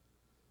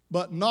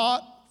 but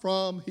not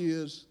from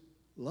His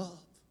love.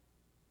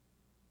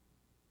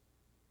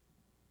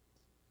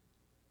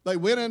 They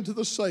went into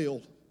the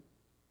cell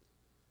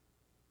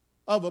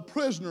of a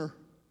prisoner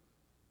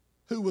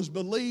who was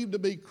believed to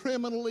be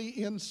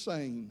criminally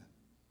insane,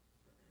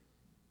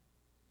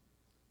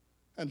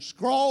 and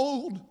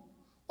scrawled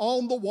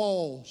on the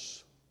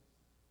walls,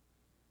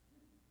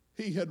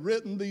 he had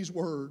written these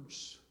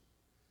words: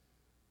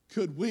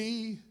 could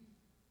we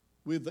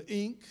with the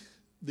ink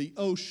the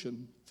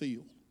ocean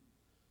fill?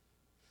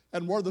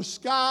 And were the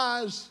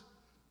skies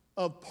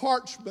of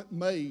parchment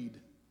made,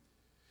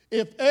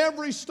 if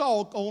every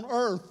stalk on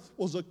earth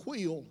was a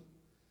quill,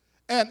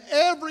 and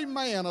every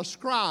man a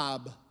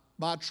scribe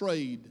by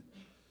trade,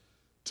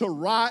 to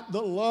write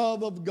the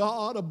love of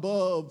God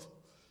above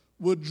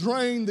would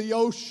drain the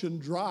ocean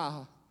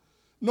dry,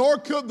 nor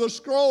could the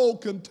scroll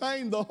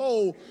contain the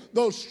whole,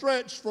 though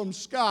stretched from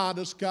sky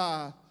to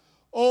sky.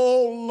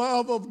 O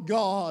love of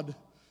God,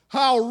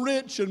 how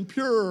rich and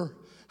pure,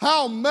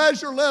 how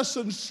measureless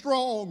and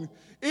strong,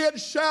 it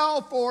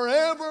shall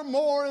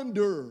forevermore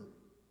endure.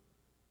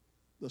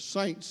 The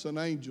saints and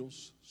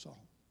angels song.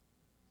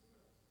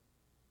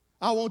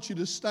 I want you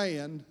to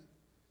stand,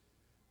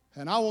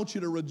 and I want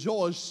you to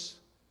rejoice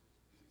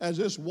as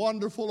this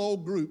wonderful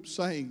old group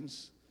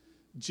sings,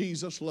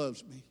 Jesus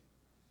Loves Me.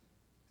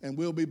 And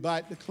we'll be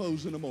back to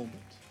close in a moment.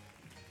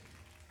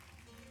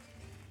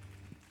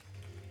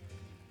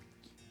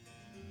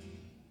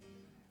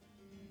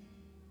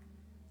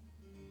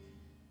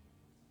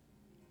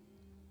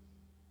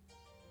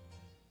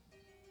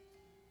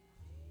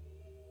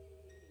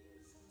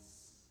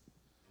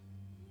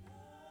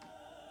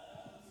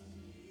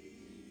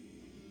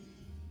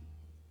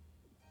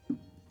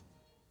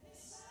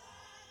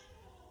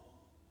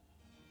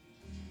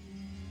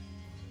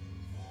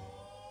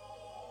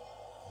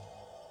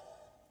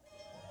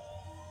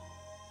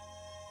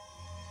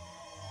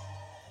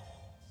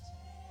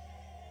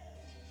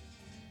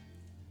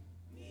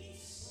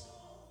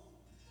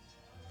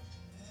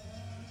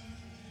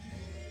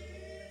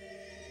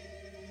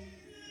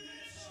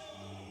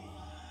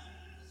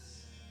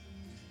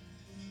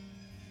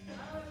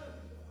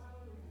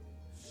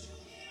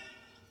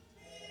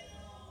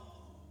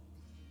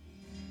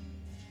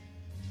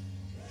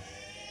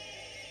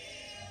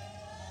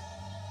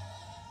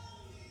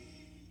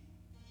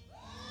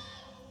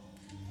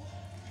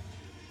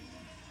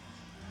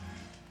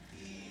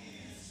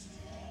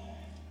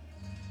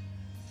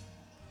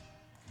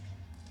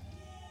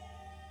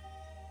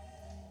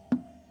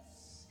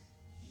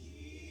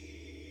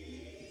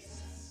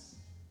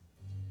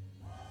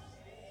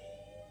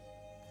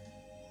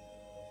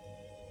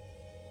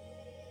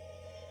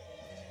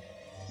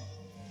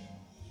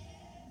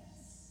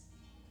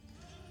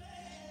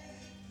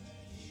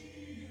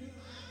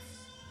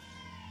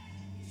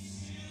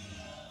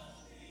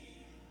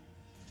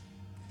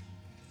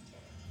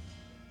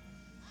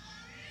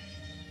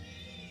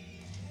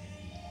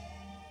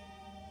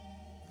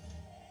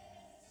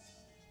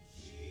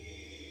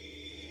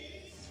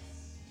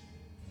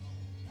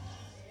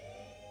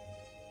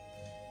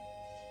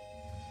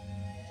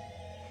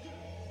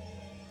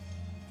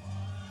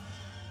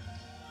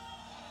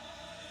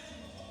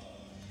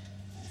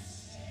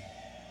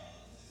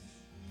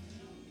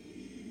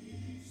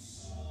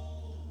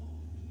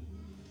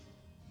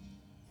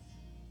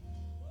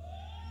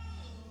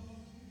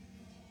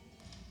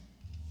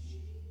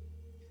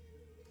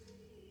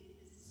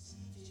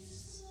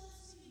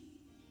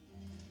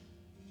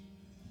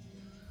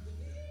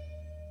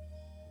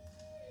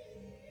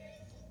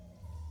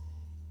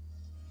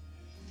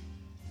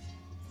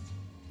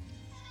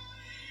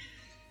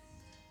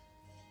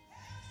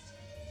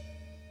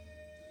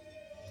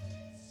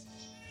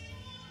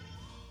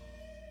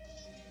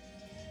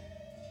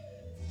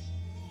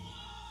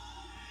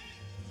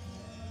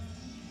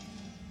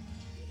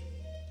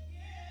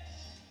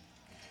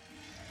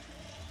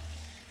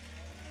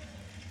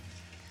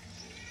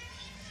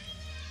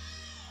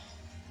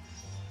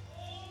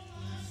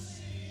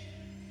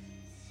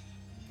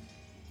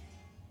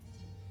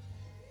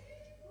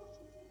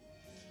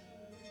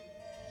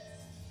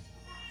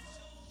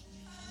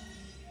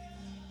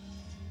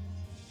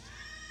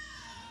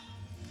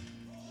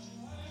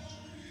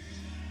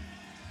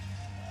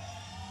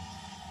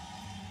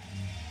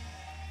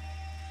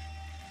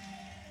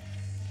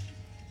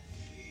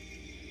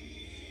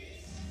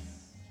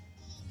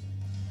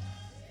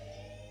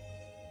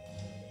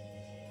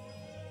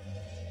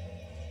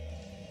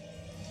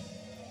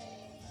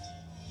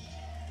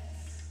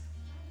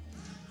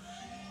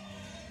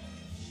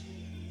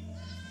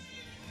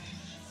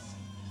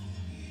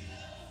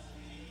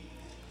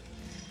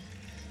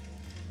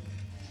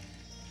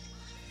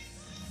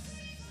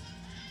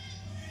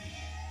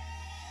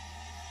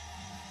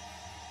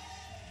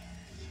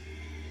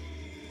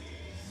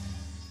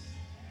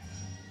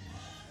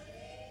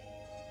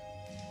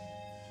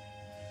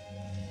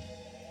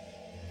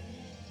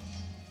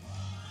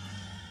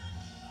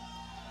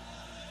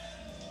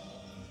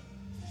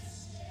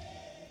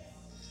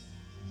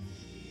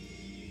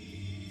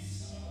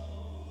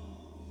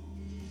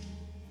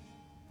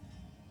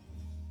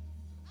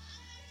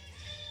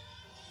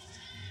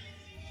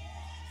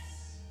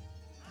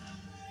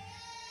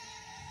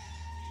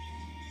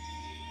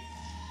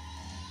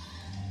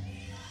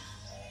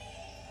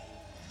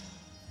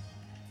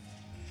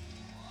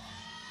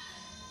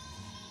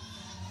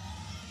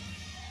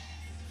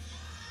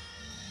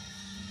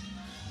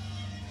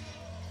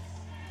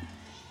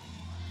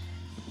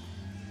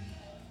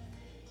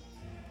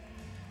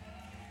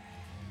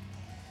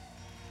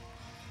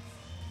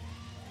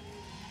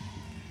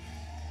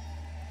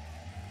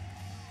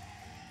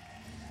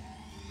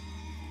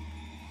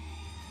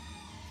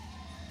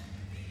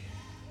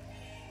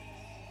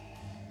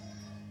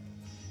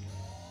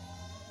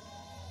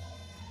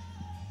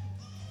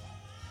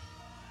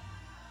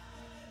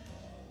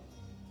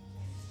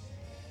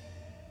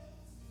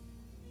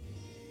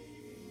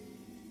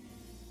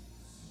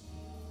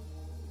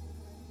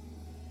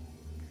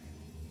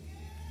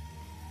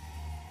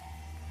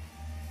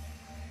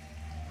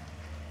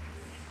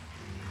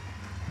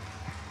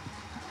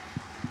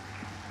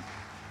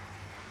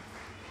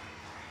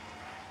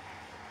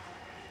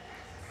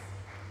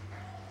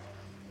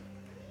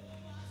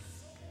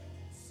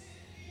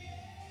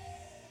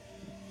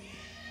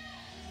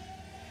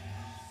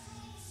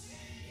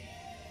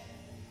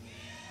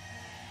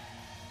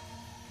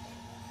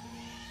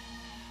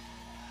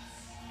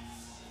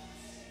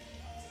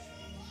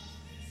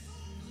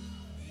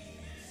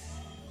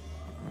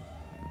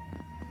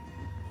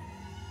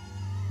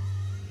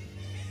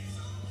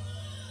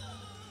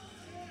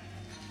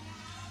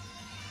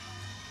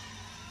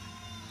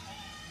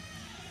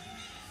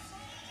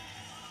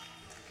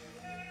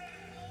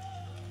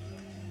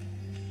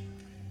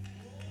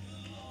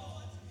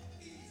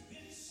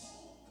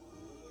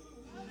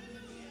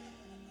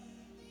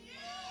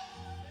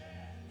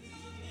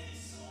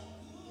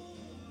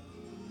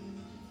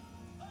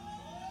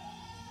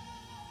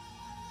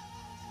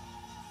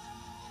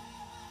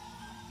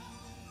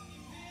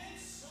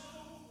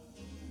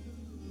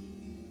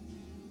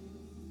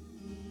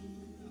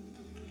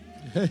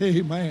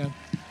 Amen.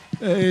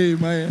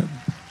 Amen.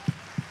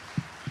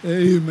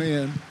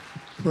 Amen.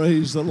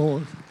 Praise the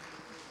Lord.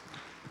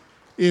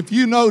 If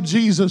you know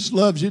Jesus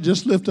loves you,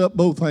 just lift up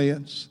both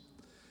hands.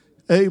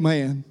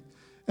 Amen.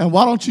 And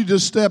why don't you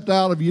just step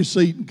out of your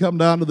seat and come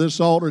down to this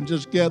altar and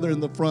just gather in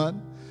the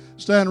front.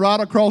 Stand right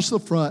across the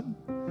front.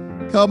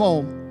 Come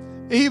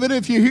on. Even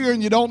if you're here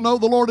and you don't know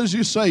the Lord as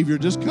your Savior,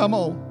 just come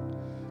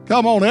on.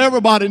 Come on.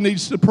 Everybody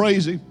needs to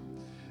praise Him.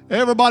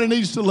 Everybody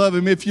needs to love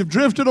Him. If you've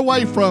drifted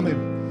away from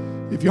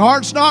Him, if your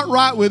heart's not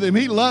right with Him,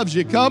 He loves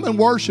you. Come and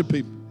worship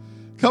Him.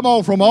 Come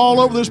on, from all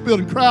over this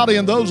building. Crowd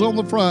in, those on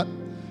the front.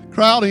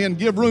 Crowd in,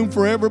 give room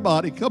for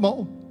everybody. Come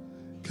on.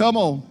 Come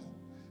on.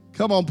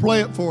 Come on,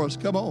 play it for us.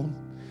 Come on.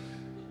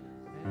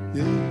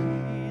 Yeah.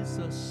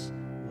 Jesus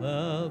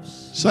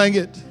loves. Sing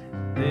it.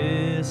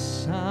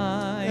 This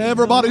I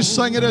Everybody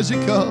sing it as you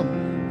come.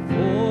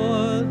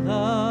 For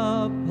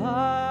the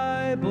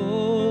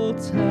Bible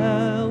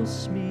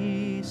tells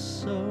me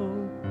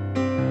so.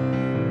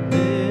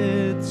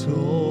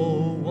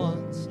 Little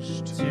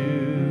ones to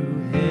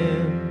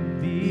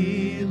Him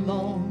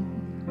belong.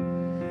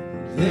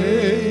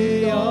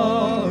 They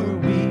are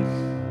weak,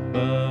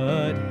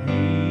 but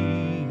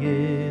He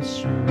is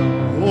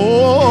strong.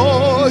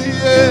 Oh,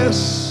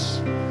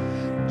 yes.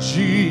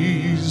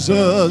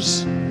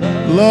 Jesus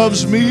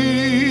loves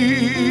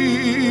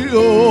me.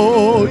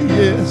 Oh,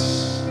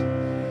 yes.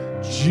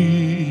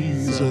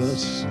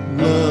 Jesus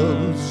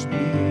loves me.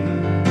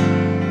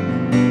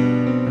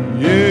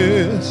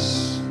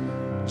 Yes.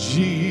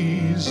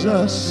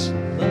 Jesus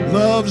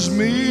loves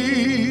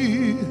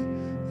me.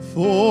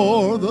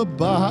 For the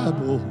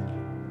Bible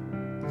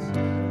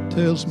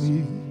tells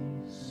me.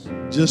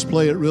 Just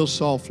play it real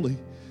softly.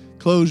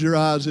 Close your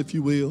eyes if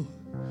you will.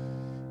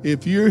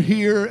 If you're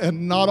here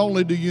and not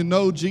only do you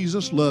know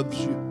Jesus loves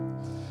you,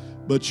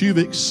 but you've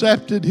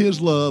accepted His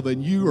love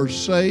and you are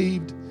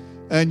saved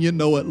and you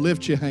know it,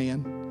 lift your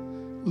hand.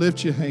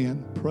 Lift your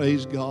hand.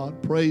 Praise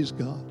God. Praise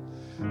God.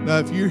 Now,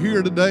 if you're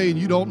here today and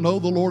you don't know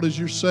the Lord as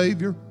your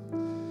Savior,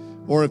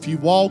 or if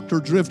you've walked or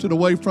drifted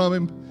away from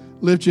Him,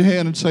 lift your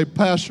hand and say,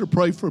 Pastor,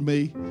 pray for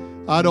me.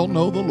 I don't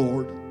know the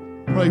Lord.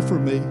 Pray for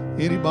me.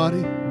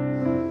 Anybody?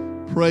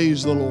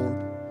 Praise the Lord.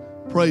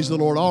 Praise the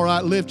Lord. All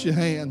right, lift your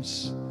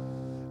hands.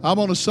 I'm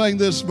going to sing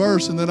this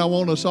verse, and then I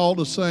want us all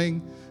to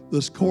sing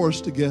this chorus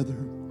together.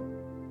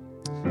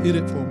 Hit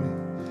it for me.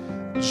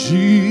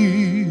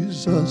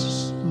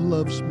 Jesus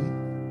loves me.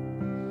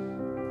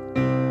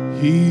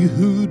 He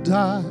who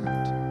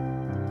died,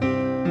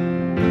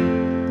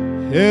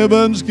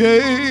 heaven's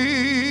gates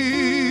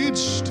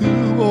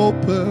to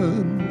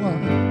open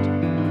wide.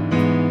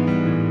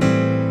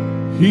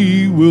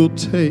 He will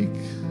take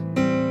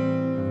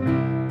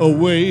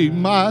away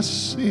my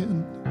sin.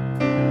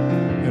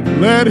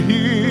 Let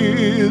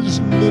His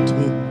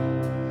little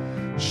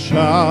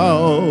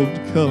child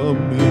come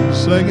in.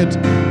 Sing it.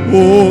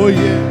 Oh,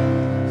 yes.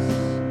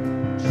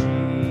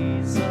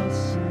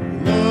 Jesus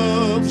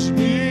loves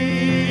me.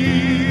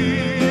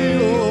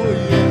 Oh,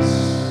 yes.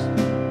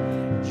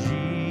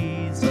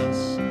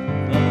 Jesus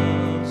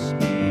loves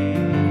me.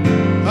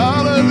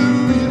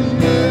 Hallelujah.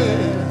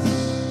 Yes.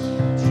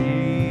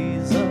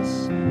 Jesus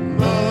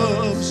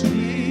Loves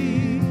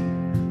me.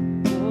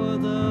 for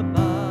the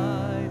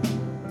Bible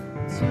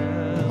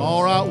tells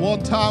All right,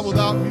 one time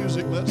without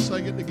music. Let's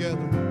sing it together.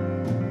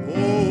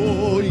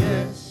 Oh,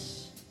 yes.